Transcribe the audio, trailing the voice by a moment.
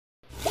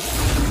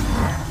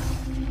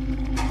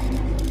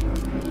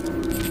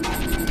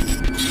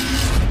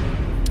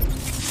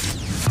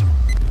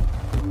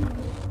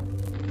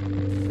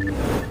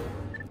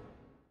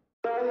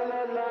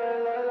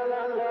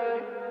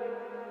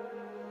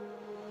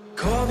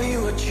Call me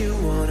what you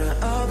wanna,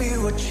 I'll be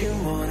what you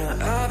wanna.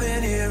 I've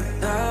been here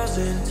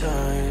 1,000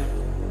 times.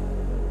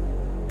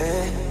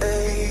 Hey,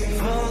 hey,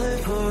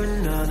 falling for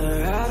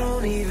another, I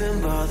don't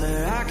even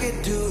bother. I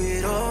could do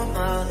it all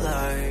my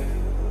life.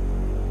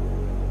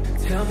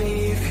 Tell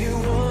me if you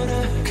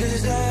wanna,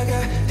 cause I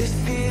got this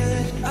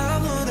feeling. I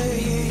wanna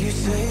hear you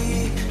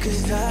say it,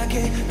 cause I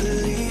can't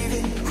believe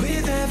it.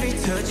 With every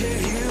touch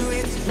of you,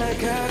 it's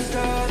like I've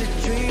started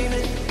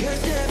dreaming.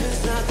 Cause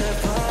heaven's not that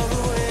far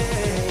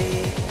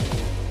away.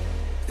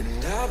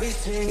 And I'll be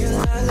singing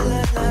la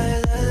la la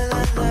la la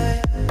la la.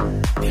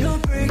 You're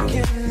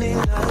breaking me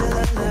la la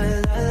la la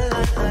la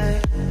la la.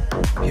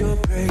 You're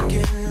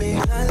breaking me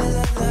la la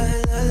la la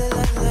la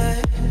la la.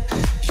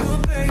 You're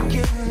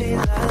breaking me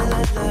la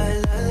la la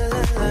la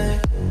la la.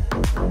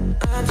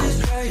 I'm just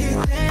right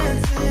here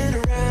dancing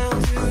around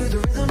to the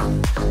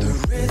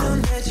rhythm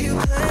that you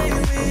play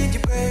when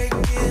you're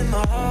breaking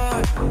my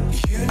heart.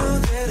 You know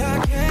that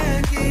I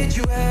can't get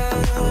you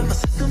out of my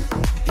system.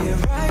 Yeah,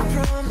 right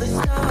from the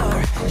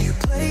start, you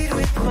played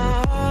with my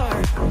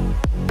heart.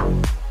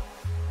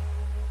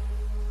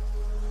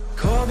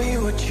 Call me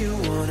what you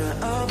wanna,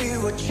 I'll be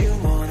what you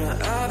wanna.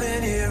 I've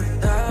been here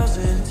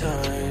 1,000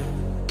 times.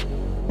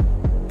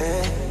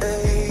 Hey,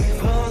 hey,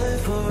 falling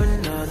for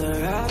another,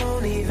 I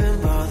don't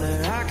even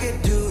bother. I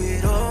could do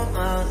it all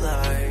my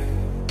life.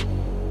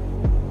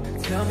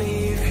 Tell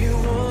me if you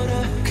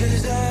wanna,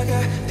 cause I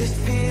got this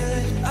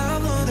feeling. I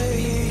wanna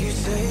hear you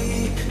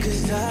say it,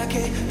 cause I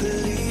can't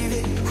believe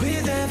it.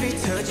 With every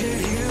touch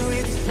of you,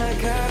 it's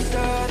like I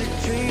started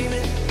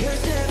dreaming.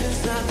 Cause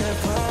heaven's not that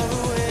far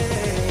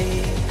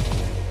away.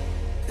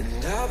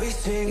 And I'll be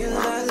singing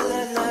la la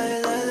la la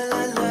la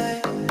la la.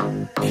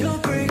 You're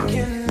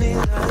breaking me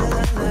la la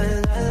la la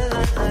la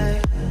la la.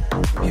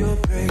 You're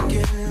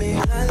breaking me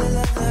la la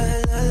la la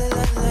la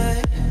la la.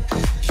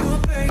 You're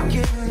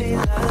breaking me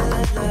la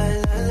la la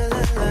la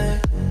la la.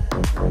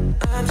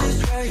 I'm just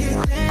right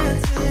here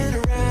dancing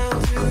around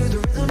to the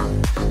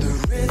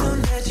rhythm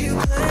that you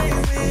play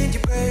when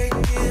you're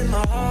breaking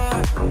my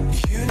heart.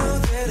 You know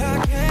that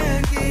I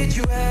can't get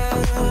you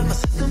out of my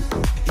system.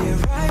 Yeah,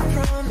 right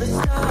from the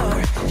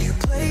start, you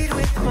played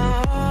with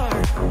my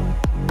heart.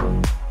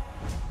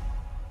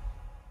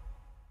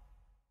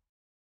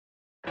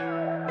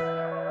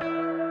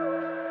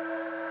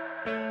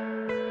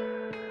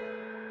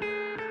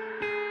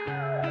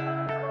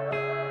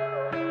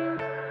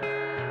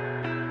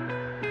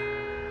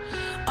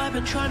 I've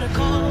been trying to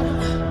call.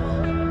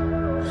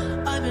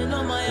 I've been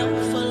on my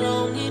own for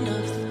long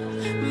enough.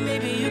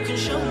 Maybe you can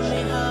show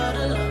me how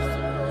to love.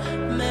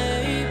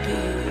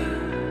 Maybe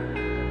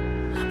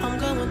I'm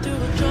going through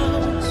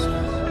withdrawals.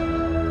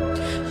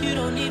 You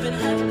don't even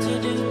have to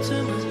do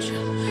too much.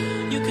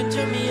 You can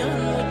turn me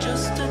on with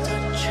just a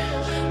touch,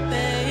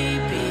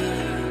 baby.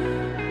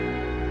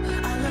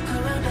 I look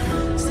around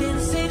and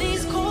since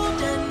city's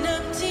cold and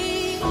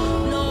empty,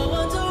 no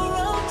one's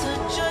around to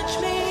judge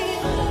me.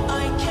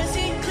 I can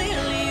see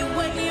clearly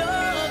when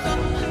you're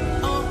gone.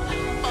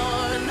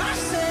 And I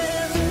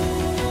said,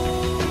 ooh,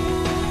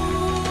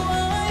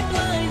 I'm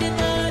blinded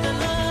by the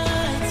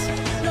lights.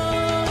 No,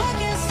 I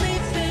can't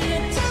sleep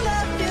until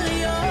I feel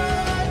your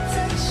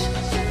touch.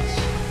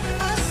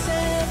 I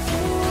said,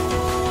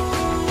 ooh,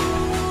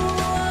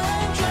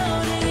 I'm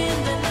drowning in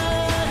the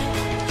night.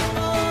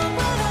 Oh,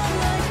 when I'm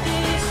like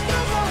this, you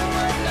know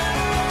what I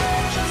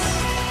just.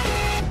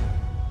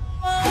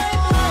 I'm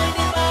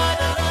blinded by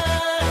the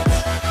lights.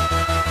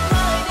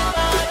 Blinded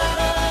by the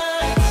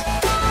lights.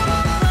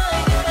 Blinded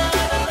by the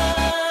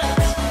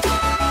lights.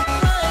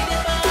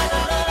 Blinded by the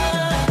lights. I'm blinded by the lights.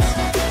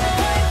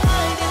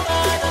 Blinded by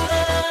the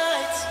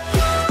lights.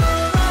 Blinded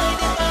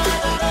by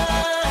the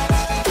lights.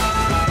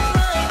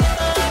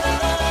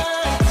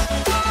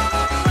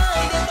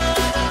 Blinded by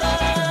the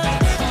lights.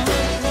 I'm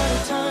running out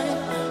of time,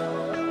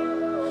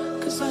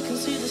 'cause I can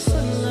see the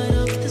sun light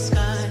up the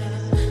sky.